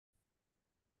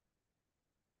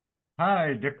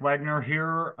Hi, Dick Wagner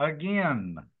here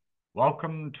again.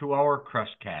 Welcome to our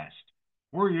Crestcast.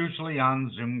 We're usually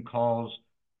on Zoom calls,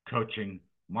 coaching,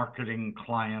 marketing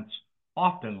clients,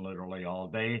 often literally all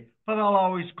day, but I'll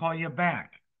always call you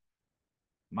back.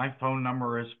 My phone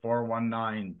number is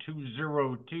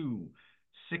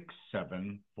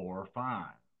 419-202-6745.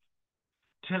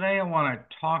 Today I want to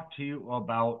talk to you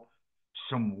about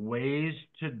some ways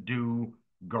to do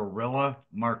guerrilla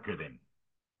marketing.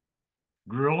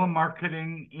 Guerrilla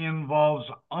marketing involves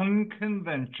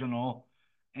unconventional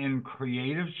and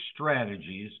creative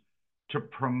strategies to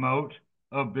promote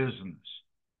a business,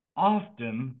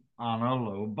 often on a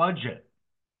low budget.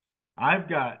 I've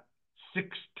got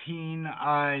 16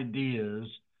 ideas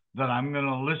that I'm going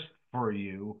to list for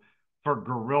you for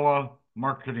guerrilla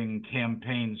marketing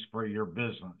campaigns for your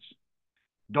business.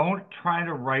 Don't try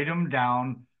to write them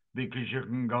down because you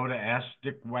can go to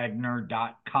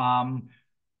askdickwagner.com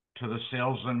to the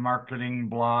sales and marketing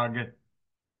blog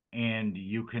and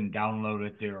you can download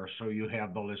it there so you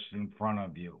have the list in front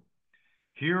of you.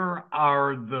 Here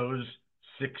are those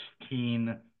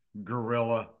 16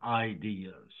 guerrilla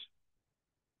ideas.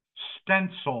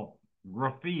 Stencil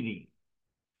graffiti.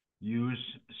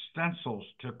 Use stencils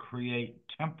to create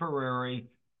temporary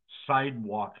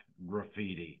sidewalk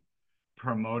graffiti,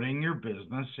 promoting your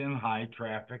business in high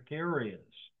traffic areas.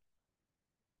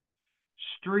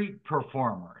 Street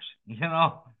performers.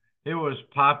 It was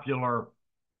popular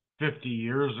 50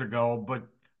 years ago, but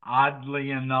oddly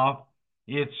enough,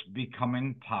 it's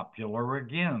becoming popular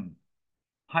again.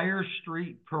 Hire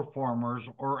street performers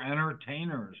or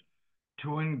entertainers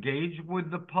to engage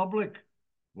with the public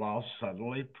while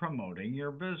subtly promoting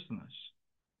your business.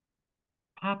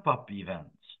 Pop-up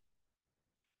events.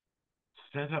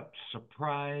 Set up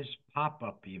surprise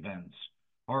pop-up events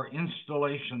or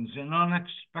installations in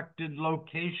unexpected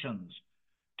locations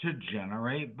to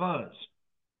generate buzz.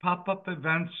 Pop-up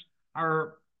events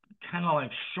are kind of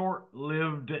like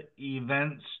short-lived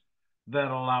events that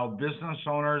allow business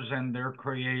owners and their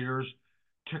creators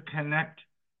to connect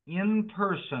in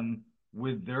person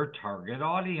with their target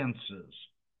audiences.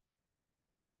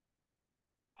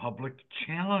 Public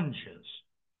challenges.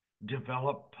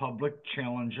 Develop public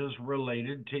challenges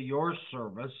related to your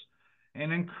service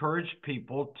and encourage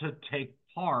people to take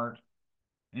part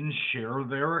and share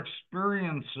their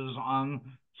experiences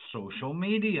on social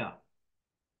media.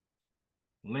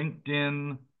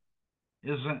 LinkedIn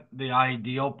isn't the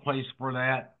ideal place for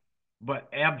that, but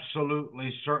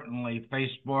absolutely, certainly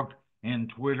Facebook and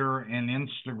Twitter and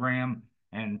Instagram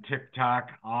and TikTok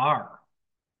are.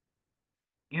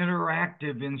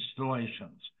 Interactive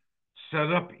installations.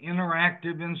 Set up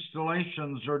interactive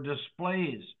installations or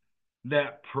displays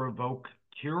that provoke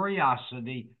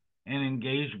curiosity and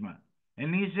engagement.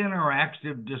 And these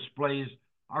interactive displays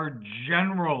are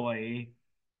generally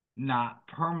not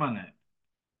permanent,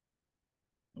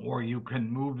 or you can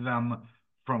move them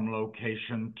from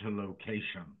location to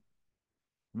location.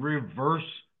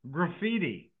 Reverse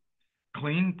graffiti.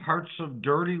 Clean parts of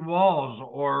dirty walls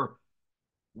or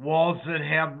walls that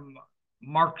have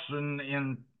marks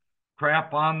and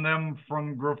crap on them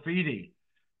from graffiti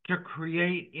to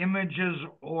create images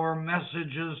or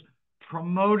messages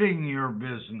promoting your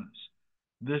business.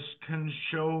 This can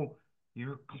show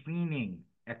your cleaning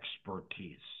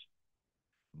expertise.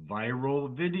 Viral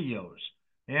videos.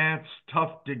 It's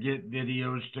tough to get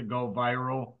videos to go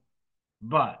viral,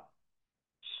 but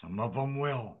some of them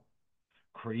will.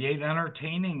 Create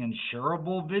entertaining and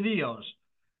shareable videos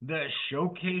that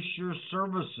showcase your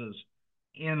services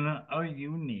in a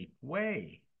unique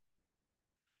way.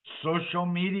 Social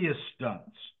media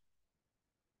stunts.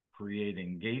 Create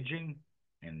engaging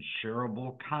and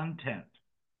shareable content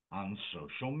on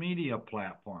social media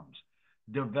platforms.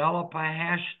 Develop a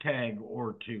hashtag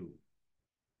or two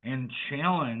and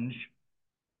challenge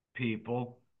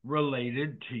people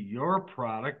related to your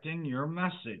product and your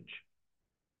message.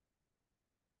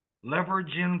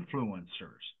 Leverage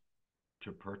influencers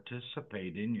to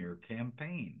participate in your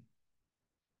campaign.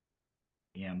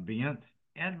 Ambient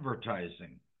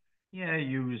advertising. Yeah,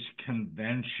 use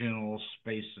conventional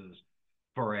spaces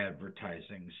for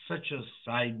advertising, such as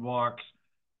sidewalks,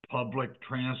 public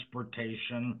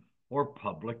transportation, or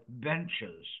public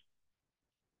benches.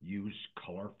 Use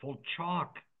colorful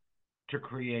chalk to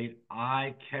create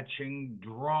eye-catching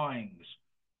drawings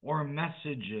or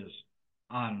messages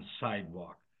on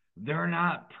sidewalk. They're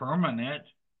not permanent,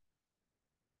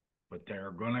 but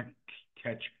they're going to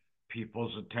catch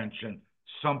people's attention.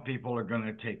 Some people are going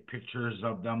to take pictures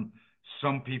of them.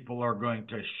 Some people are going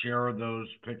to share those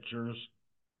pictures.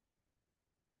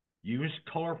 Use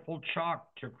colorful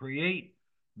chalk to create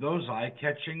those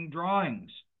eye-catching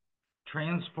drawings.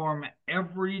 Transform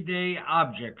everyday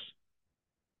objects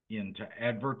into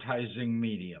advertising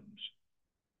mediums.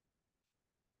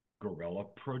 Guerilla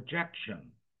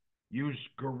projection. Use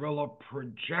guerrilla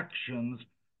projections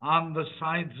on the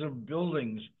sides of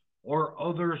buildings or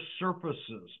other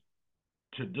surfaces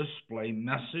to display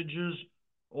messages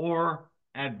or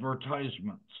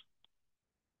advertisements.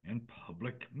 And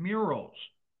public murals.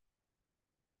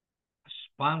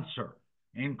 Sponsor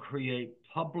and create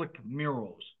public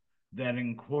murals that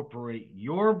incorporate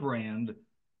your brand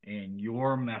and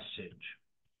your message.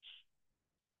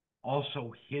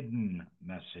 Also, hidden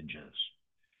messages.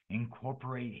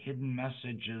 Incorporate hidden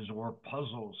messages or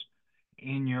puzzles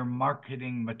in your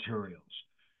marketing materials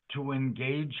to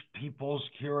engage people's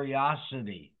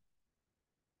curiosity.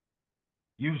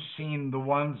 You've seen the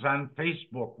ones on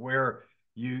Facebook where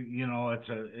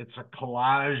it's a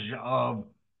collage of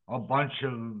a bunch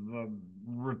of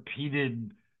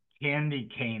repeated candy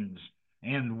canes,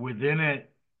 and within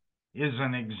it is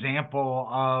an example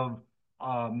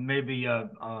of maybe a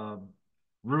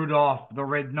Rudolph the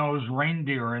Red-Nosed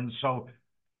Reindeer, and so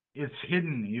it's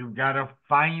hidden. You've got to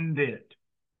find it.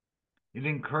 It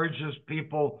encourages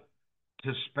people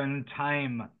to spend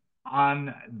time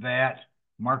on that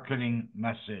marketing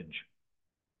message.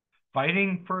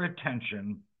 Fighting for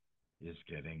attention is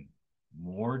getting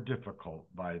more difficult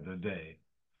by the day.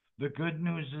 The good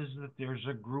news is that there's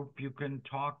a group you can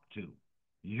talk to,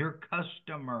 your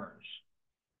customers.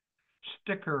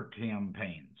 Sticker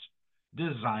campaigns.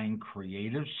 Design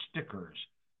creative stickers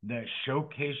that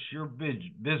showcase your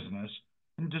business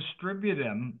and distribute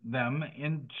them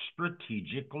in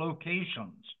strategic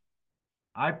locations.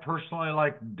 I personally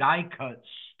like die cut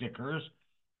stickers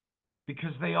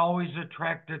because they always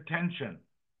attract attention.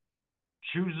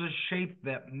 Choose a shape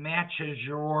that matches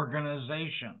your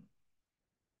organization,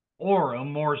 or a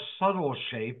more subtle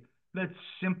shape that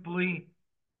simply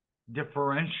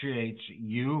differentiates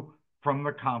you from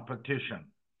the competition.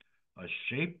 A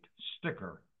shaped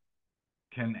sticker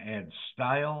can add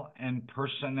style and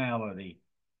personality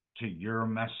to your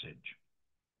message.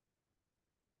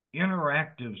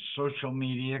 Interactive social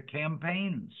media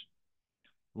campaigns.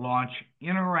 Launch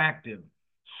interactive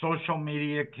social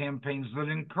media campaigns that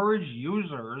encourage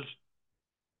users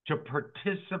to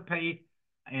participate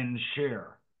and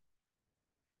share.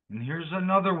 And here's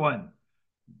another one: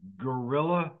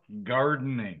 guerrilla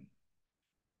gardening.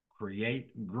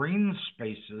 Create green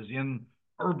spaces in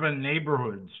urban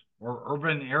neighborhoods or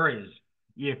urban areas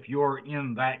if you're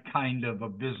in that kind of a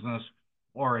business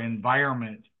or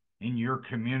environment in your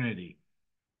community.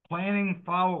 Planting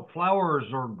flowers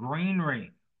or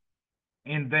greenery,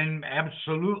 and then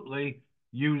absolutely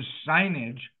use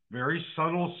signage, very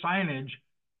subtle signage,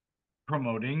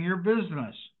 promoting your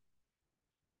business.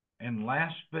 And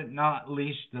last but not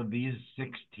least of these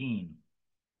 16,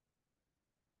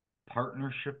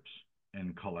 partnerships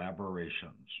and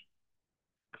collaborations.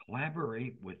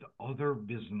 Collaborate with other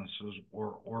businesses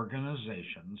or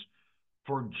organizations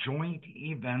for joint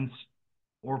events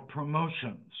or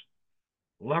promotions.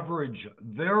 Leverage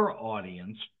their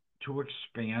audience to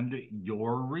expand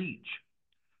your reach.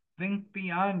 Think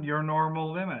beyond your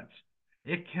normal limits.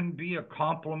 It can be a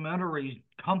complementary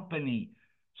company,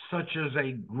 such as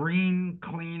a green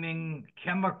cleaning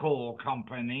chemical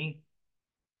company,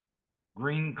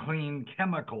 Green Clean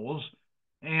Chemicals,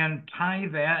 and tie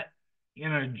that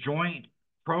in a joint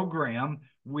program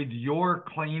with your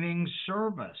cleaning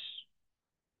service.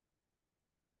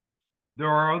 There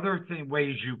are other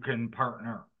ways you can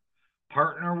partner.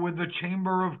 Partner with the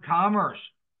Chamber of Commerce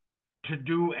to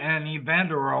do an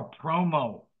event or a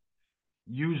promo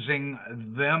using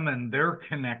them and their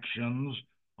connections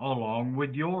along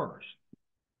with yours.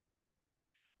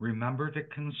 Remember to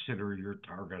consider your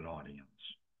target audience.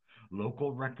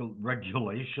 Local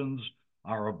regulations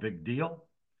are a big deal,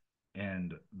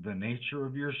 and the nature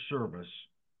of your service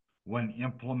when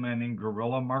implementing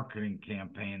guerrilla marketing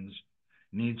campaigns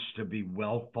needs to be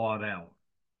well thought out.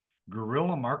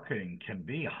 Guerrilla marketing can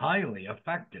be highly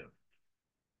effective.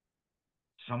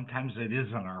 Sometimes it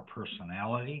isn't our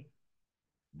personality,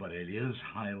 but it is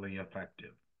highly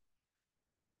effective.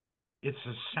 It's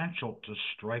essential to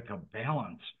strike a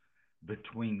balance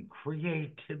between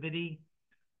creativity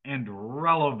and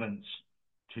relevance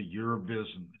to your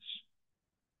business.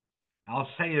 I'll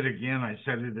say it again. I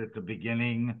said it at the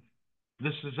beginning.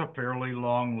 This is a fairly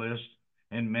long list,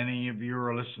 and many of you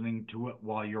are listening to it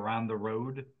while you're on the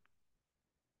road.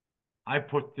 I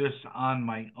put this on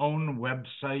my own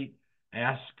website,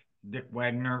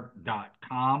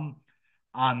 askdickwagner.com,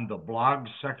 on the blog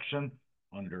section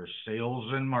under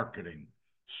sales and marketing.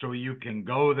 So you can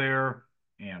go there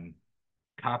and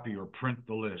copy or print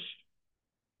the list.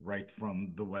 right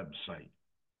from the website.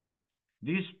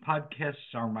 These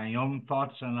podcasts are my own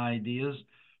thoughts and ideas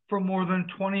from more than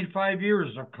 25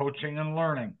 years of coaching and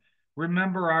learning.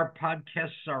 Remember, our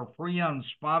podcasts are free on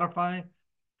Spotify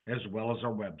as well as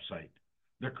our website.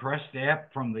 The Crest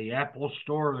app from the Apple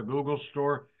Store or the Google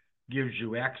Store gives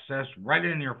you access right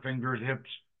in your fingertips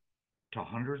to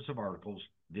hundreds of articles,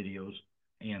 videos,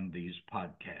 and these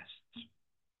podcasts.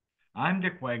 I'm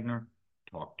Dick Wagner.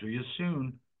 Talk to you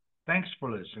soon. Thanks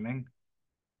for listening.